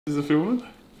Is it filming?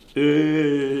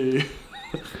 Yay!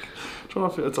 Trying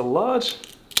to fit. It's a large.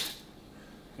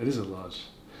 It is a large.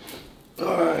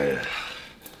 Alright.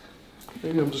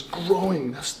 Maybe I'm just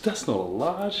growing. That's not a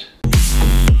large.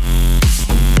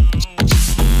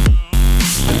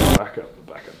 Back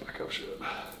up shirt.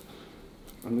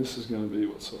 And this is going to be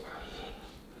what size?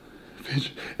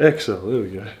 XL. There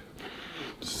we go.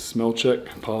 Smell check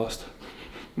passed.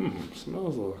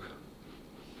 Smells like.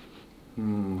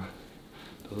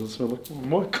 Doesn't smell like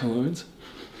my colognes.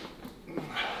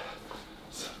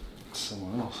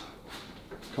 Someone else.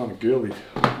 Kind of girly.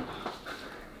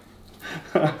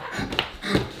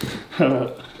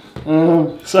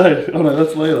 Oh no,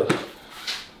 that's later.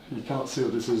 You can't see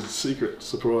what this is. Secret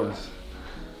surprise.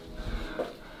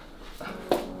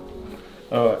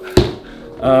 Alright.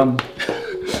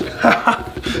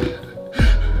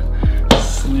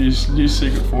 New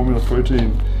secret formula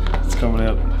protein. It's coming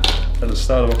out at the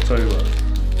start of October,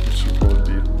 which will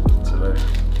probably be today.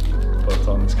 By the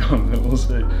time it's coming, we'll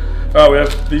see. Alright, we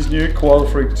have these new Koala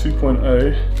Freak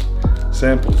 2.0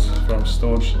 samples from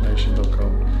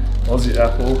StaunchNation.com. Aussie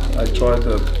apple. I tried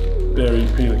the berry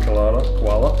peanut colada,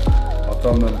 Koala. I've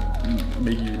done the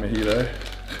Miggy mojito.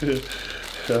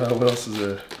 What else is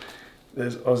there?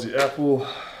 There's Aussie apple,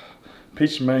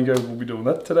 peach and mango. We'll be doing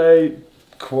that today.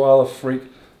 Koala Freak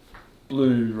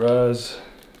blue raz.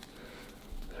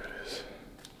 There it is.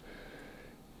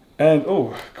 And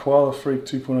oh, Koala Freak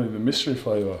 2.0, the mystery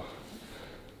flavour.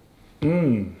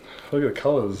 Look at the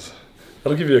colours.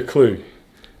 That'll give you a clue.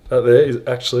 That there is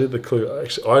actually the clue.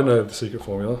 Actually, I know the secret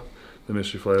formula, the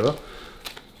mystery flavour.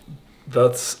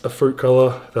 That's a fruit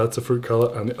colour, that's a fruit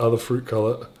colour, and the other fruit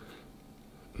colour,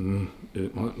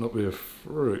 it might not be a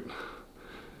fruit.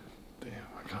 Damn,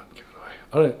 I can't give it away.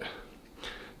 I don't,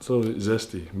 it's a little bit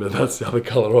zesty, but that's the other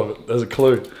colour of it. There's a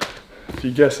clue. If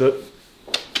you guess it,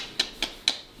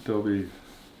 there'll be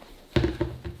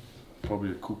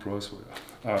probably a cool prize for you.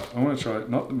 Alright, I'm going to try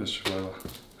not the mystery flavour.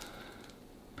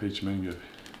 Peach mango.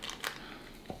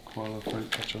 Koala Freak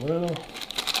Cacciolino.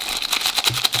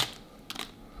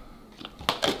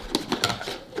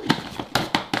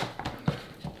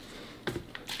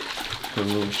 Got a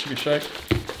little sugar shake.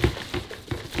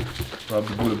 Rub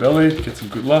the Buddha belly, get some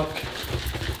good luck.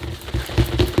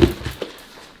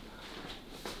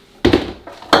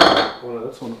 Oh no,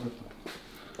 that's one.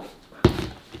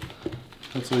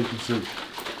 That's all you can see.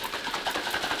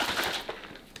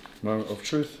 Moment of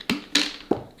truth.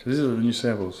 Because these are the new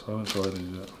samples, I haven't tried any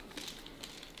of that.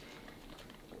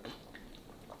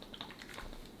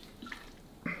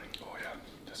 Oh yeah,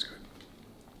 that's good.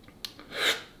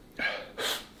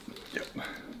 Yep.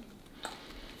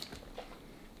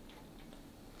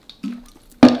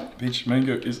 Peach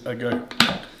mango is a go.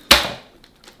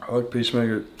 I like peach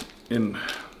mango in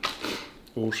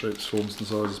all shapes, forms and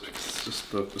sizes because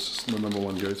it's just the number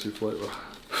one go-to flavour.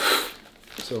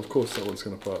 So of course that one's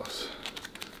going to pass.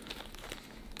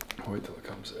 I'll wait till it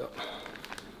comes out.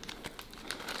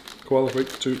 Koala Freak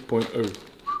 2.0.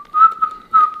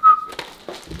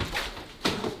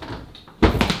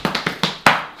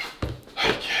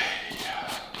 Okay.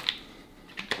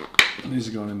 These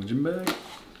are going in the gym bag.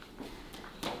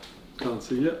 Can't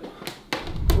see yet.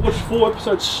 I watched 4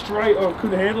 episodes straight. I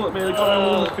couldn't handle it, man. They got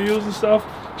all in the fields and stuff.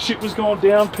 Shit was going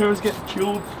down. Parents getting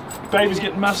killed. Babies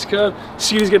getting massacred.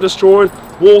 Cities get destroyed.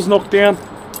 Walls knocked down.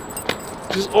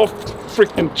 Just off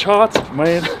freaking charts,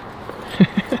 man.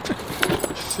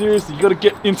 Seriously, you gotta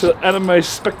get into anime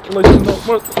speculation.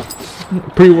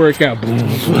 Pre-workout.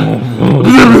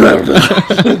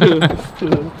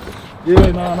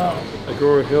 Yeah, no.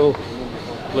 Agora Hill,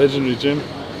 legendary gym.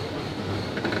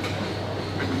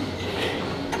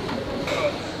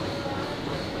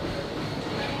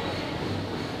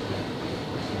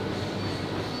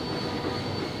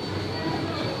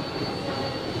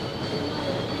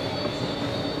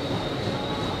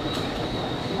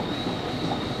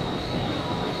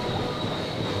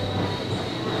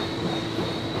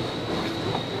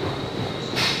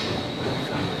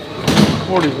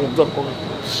 Already warmed up on it,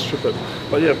 strip it.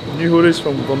 But yeah, new hoodies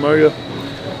from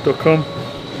Moger.com.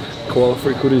 Koala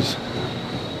Freak hoodies.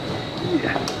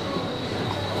 Yeah.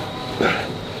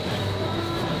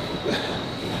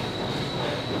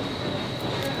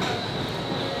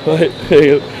 Right, there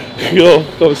you go.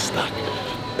 I was stuck.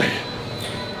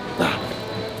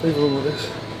 Leave it on like this.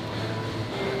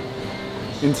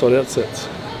 Inside out sets.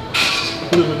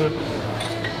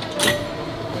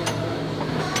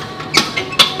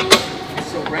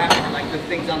 Like the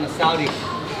things on the Saudi.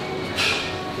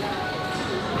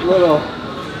 Little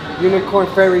unicorn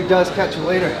fairy does catch you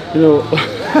later. You know,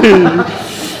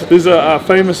 there's a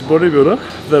famous bodybuilder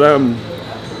that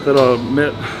that I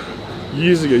met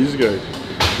years ago.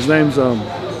 His name's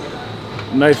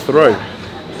Nath Rowe.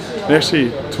 He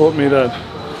actually taught me that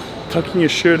tucking your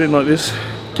shirt in like this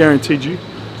guaranteed you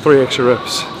 3 extra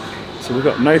reps. So we've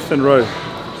got Nathan Rowe.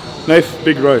 Nath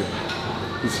Big Rowe.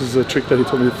 This is a trick that he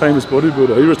taught me, the famous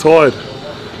bodybuilder. He retired.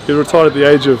 He retired at the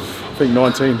age of, I think,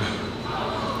 19.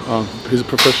 He's a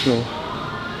professional.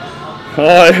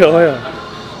 Oh yeah.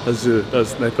 That's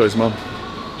Nathan's mum.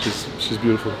 She's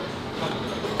beautiful.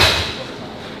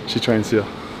 She trains here.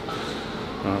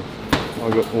 I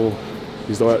got all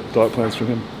these diet plans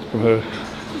from her.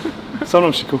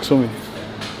 Sometimes she cooks for me.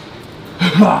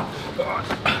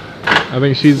 I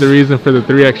think she's the reason for the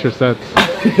 3 extra sets.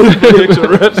 3 extra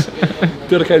reps.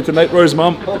 Dedicated to Nate Rowe's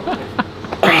mum.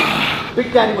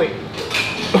 Big Daddy weight.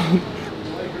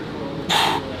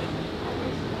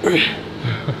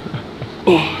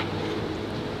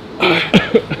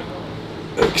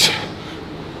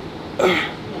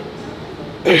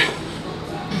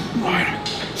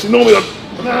 See, normally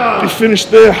I'd be finished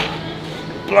there,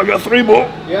 but I got 3 more.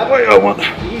 Yep. I got 1.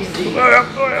 Easy. I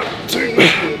got 2.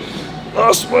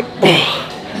 Last one.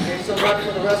 Here's some luck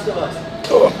for the rest of us.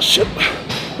 Oh shit.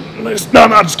 Nice. No,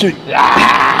 just kidding.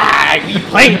 Ah, you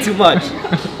playing too much.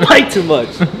 Play too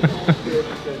much.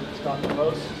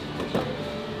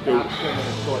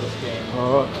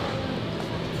 Alright.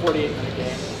 48-minute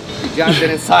game. You jumped it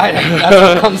inside, that's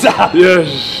what comes out. Yeah,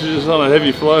 she's on a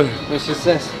heavy flow. It's just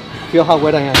this. Feel how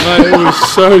wet I am. No, it was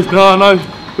so,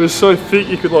 it was so thick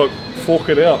you could like fork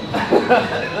it out.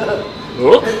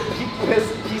 Oh.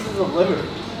 Pieces of liver.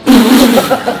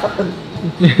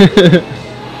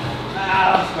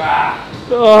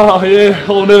 Oh yeah,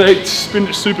 I'll never eat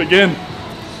spinach soup again.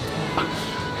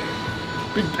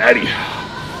 Big Daddy.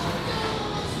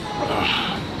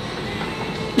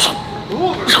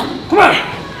 Come on.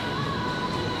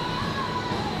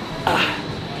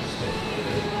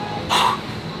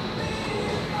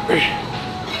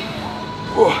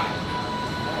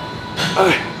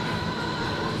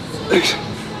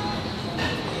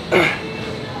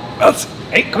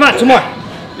 Hey, come on, 2 more.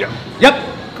 Yep. Yep,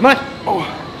 come on. Oh.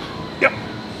 Yep.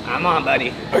 Come on,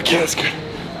 buddy. Okay, that's good.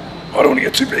 I don't want to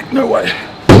get too big. No way.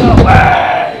 No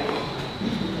way.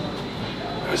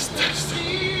 That's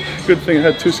good thing I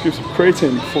had 2 scoops of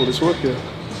creatine before this workout.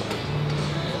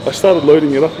 I started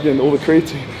loading it up again, all the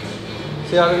creatine.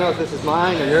 See, I don't know if this is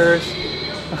mine or yours.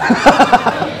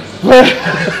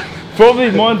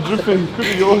 Probably mine dripping, could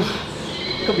be yours.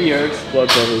 Could be yours. Blood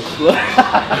brothers.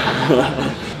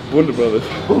 Wonder brothers.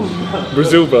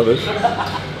 Brazil brothers.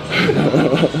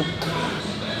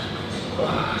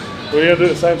 We're gonna do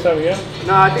the same time again?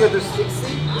 No, I think I'll do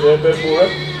 60. Yeah, bit more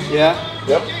up. Yeah.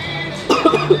 Yep.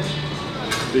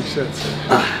 Big sets.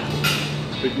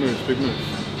 Big moves, big moves.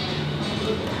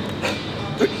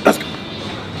 Let's go.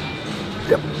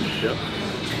 Yep. Yep.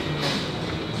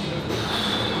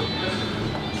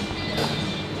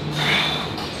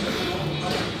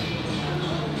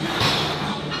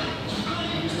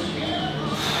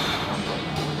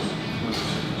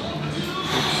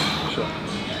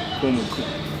 One more.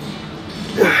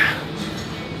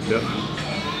 Yeah.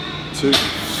 2.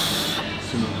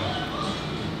 2 more.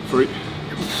 3.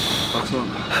 Last one.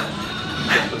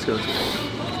 Let's go.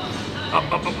 Up,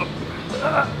 up, up, up.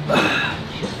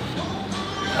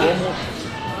 One more.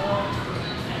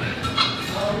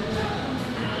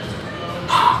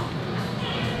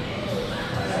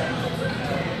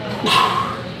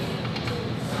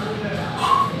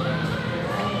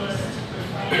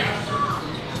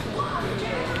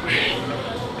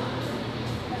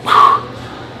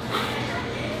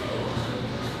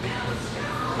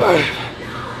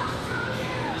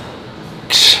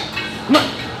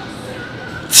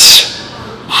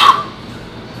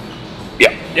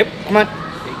 Yep, come on.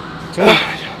 2 more.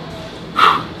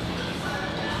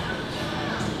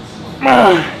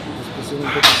 Brazilian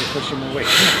bitches are pushing my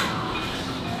weight.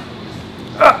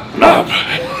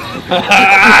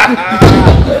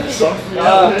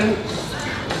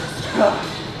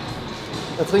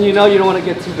 That's when you know you don't want to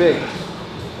get too big.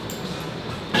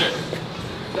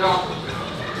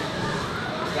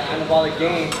 Anabolic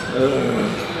gain.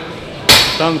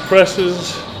 Done the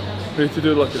presses. We need to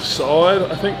do like a side,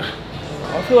 I think.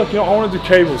 I feel like, I want to do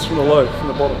cables from the low, from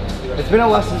the bottom. It's been a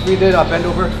while since we did a bend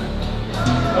over.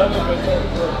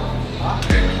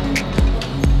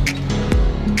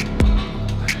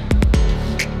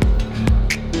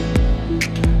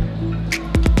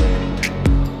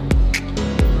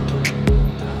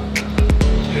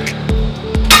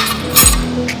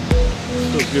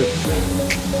 Feels good.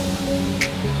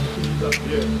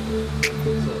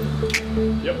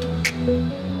 Yep.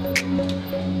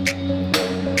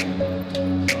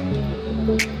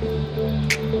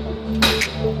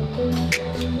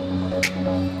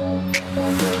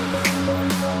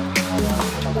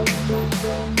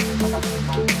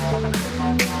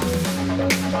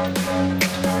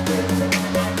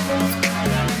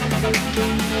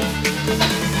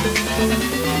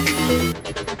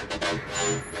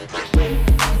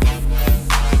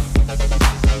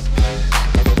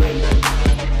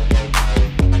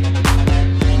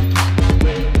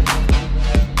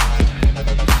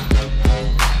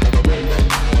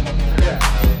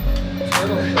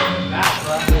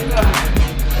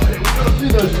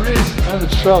 And the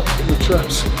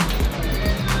traps.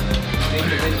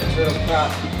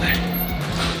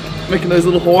 Making those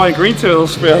little Hawaiian green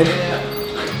turtles sprout.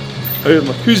 Hey, I'm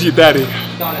like, who's your daddy?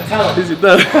 Who's your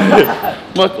daddy?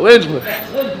 Michelangelo.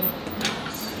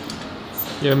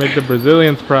 You gotta make the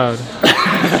Brazilians proud.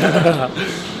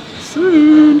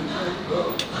 Soon.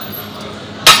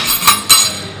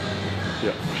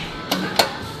 Yeah.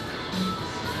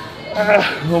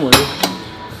 Oh my god.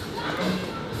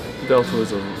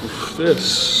 Deltoids are, they're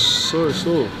so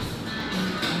sore.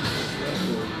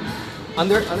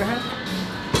 Underhand?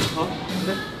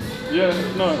 Yeah,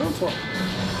 no, on top.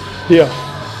 Here.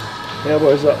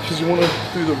 Elbows up, because you want to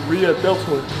do the rear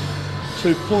deltoid. So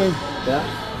you're pulling. Yeah?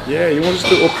 Yeah, you want to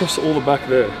just do it across all the back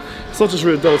there. It's not just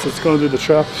rear deltoid, it's going to do the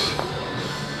traps.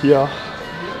 Here.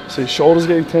 So your shoulders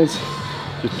getting tense,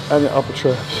 and your upper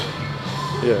traps.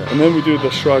 Yeah, and then we do the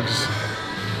shrugs.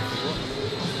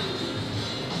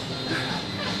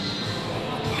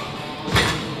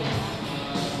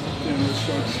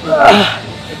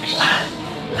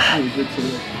 Really good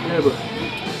today. Yeah, but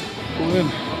pull in.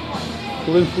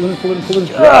 Pull in, pull in, pull in, pull in.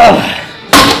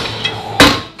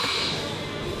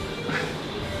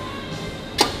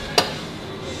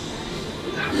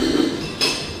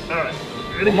 Alright,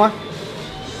 ready? One more.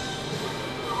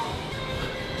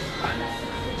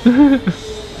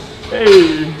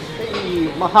 Hey! Hey,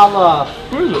 mahala.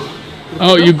 Where is it?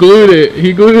 Oh, you glued it.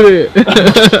 He glued it.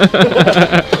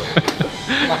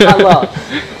 Mahala.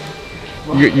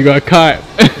 You got caught.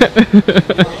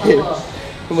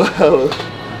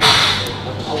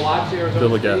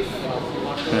 Little gap.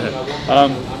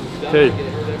 Okay,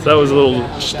 so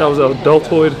that was our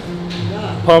deltoid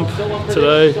pump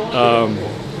today.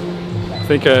 I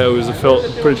think it felt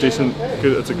pretty decent.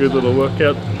 Good, it's a good little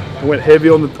workout. I went heavy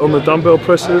on the dumbbell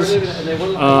presses.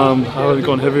 I haven't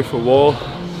gone heavy for a while,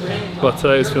 but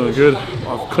today it's feeling good.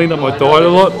 I've cleaned up my diet a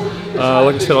lot.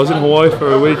 Like I said, I was in Hawaii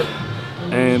for a week,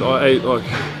 and I ate like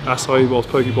acai bowls,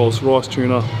 poke bowls, rice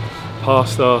tuna,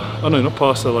 pasta. Oh no, not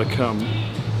pasta, like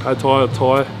pad thai or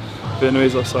Thai,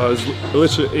 Vietnamese. So I was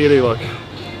literally eating like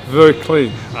very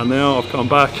clean, and now I've come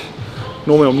back.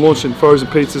 Normally I'm launching frozen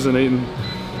pizzas and eating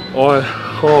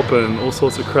IHOP and all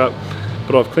sorts of crap,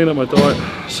 but I've cleaned up my diet,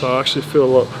 so I actually feel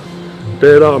a lot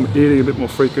better. I'm eating a bit more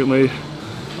frequently.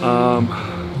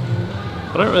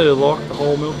 I don't really like the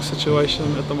whole milk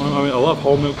situation at the moment. I mean, I love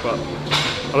whole milk, but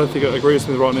I don't think it agrees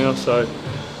with me right now, so I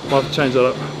might have to change that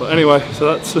up. But anyway,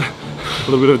 so that's a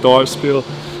little bit of a diet spiel.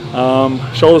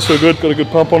 Shoulders feel good, got a good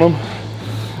pump on them.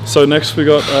 So next we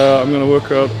got, I'm going to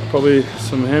work out probably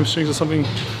some hamstrings or something,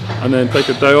 and then take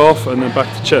a day off, and then back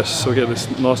to chest. So we get this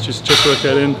nice juicy chest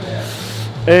workout in.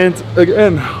 And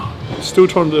again, still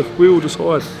trying to, we will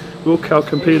decide, will Cal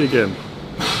compete again?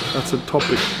 That's a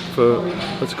topic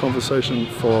that's a conversation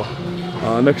for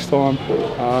next time.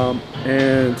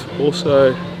 And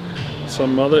also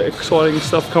some other exciting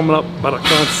stuff coming up, but I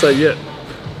can't say yet.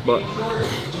 But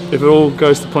if it all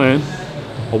goes to plan,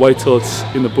 I'll wait till it's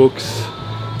in the books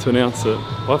to announce it.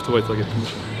 I'll have to wait till I get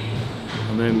permission.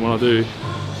 And then when I do,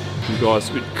 you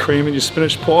guys will be creaming your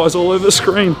spinach pies all over the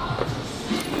screen.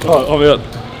 Oh, I'm out.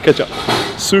 Catch up.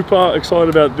 Super excited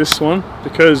about this one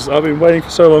because I've been waiting for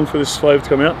so long for this flavour to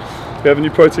come out. We have a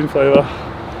new protein flavour,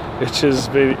 which has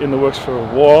been in the works for a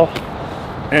while.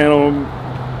 And I'm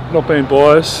not being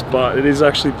biased, but it is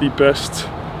actually the best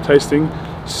tasting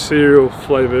cereal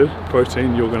flavoured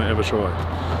protein you're going to ever try.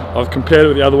 I've compared it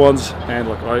with the other ones, and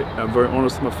like I am very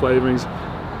honest with my flavourings,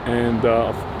 and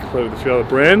I've compared with a few other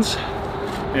brands,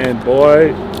 and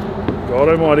by God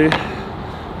Almighty,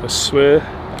 I swear,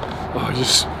 I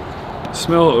just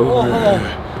smell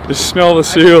it. Just smell the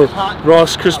cereal,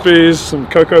 Rice Krispies, some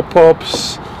Cocoa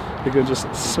Pops. You can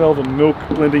just smell the milk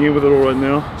blending in with it all right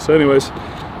now. So anyways,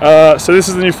 so this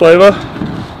is the new flavour,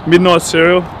 midnight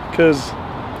cereal, because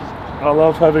I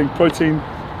love having protein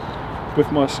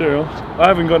with my cereal. I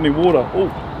haven't got any water. Oh,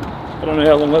 I don't know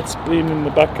how long that's been in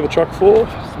the back of the truck for.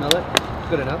 Smell it?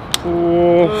 Good enough.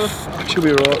 Oh, should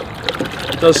be right.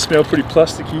 It does smell pretty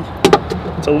plasticky.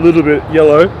 It's a little bit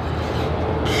yellow,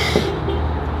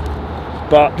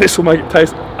 but this will make it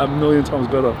taste a million times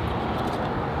better.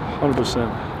 100%.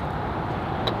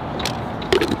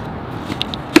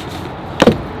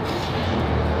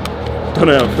 Don't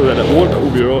know how I feel about that water, but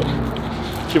we'll be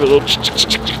alright. Give it a little.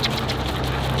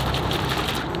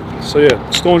 So yeah,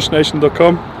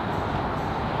 staunchnation.com.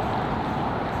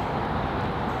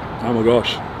 Oh my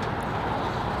gosh.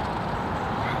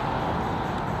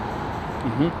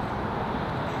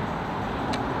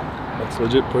 That's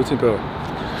legit protein powder.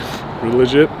 Really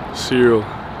legit cereal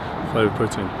flavored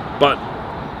protein. But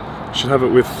you should have it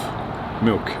with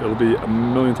milk. It'll be a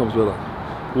million times better.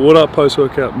 Water post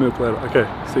workout, milk later. Okay,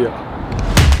 see ya.